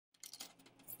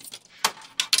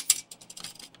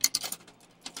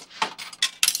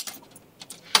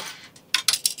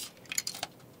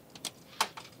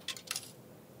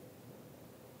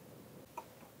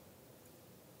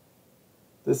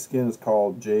This skin is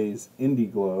called Jay's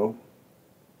IndieGlo,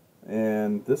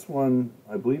 and this one,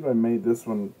 I believe I made this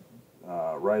one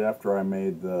right after I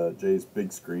made the Jay's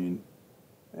big screen.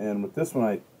 And with this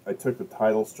one, I took the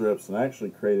title strips and I actually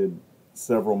created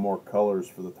several more colors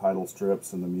for the title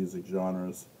strips and the music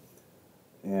genres.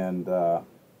 And I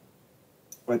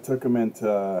took them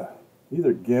into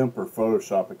either GIMP or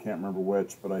Photoshop, I can't remember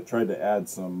which, but I tried to add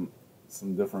some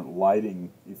different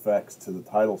lighting effects to the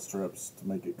title strips to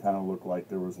make it kind of look like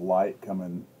there was light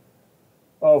coming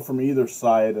from either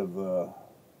side of the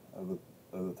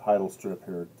title strip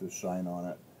here to shine on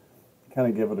it, kind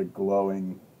of give it a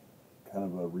glowing, kind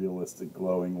of a realistic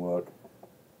glowing look.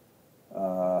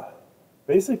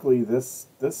 Basically this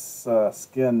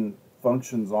skin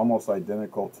functions almost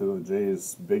identical to the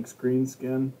Jay's big screen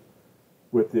skin,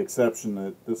 with the exception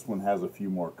that this one has a few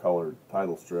more colored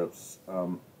title strips.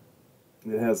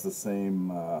 It has the same,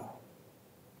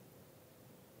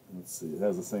 let's see, it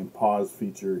has the same pause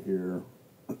feature here,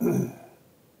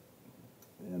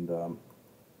 and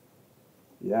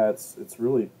yeah, it's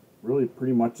really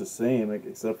pretty much the same,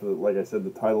 except for, like I said, the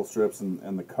title strips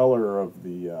and the color of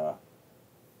the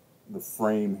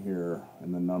frame here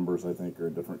and the numbers, I think, are a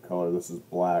different color. This is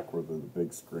black, where the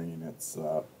big screen it's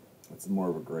more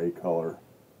of a gray color.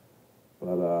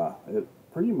 But it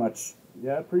pretty much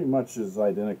is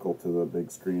identical to the big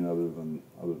screen,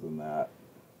 other than that.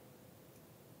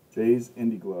 Jay's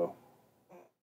IndieGlo.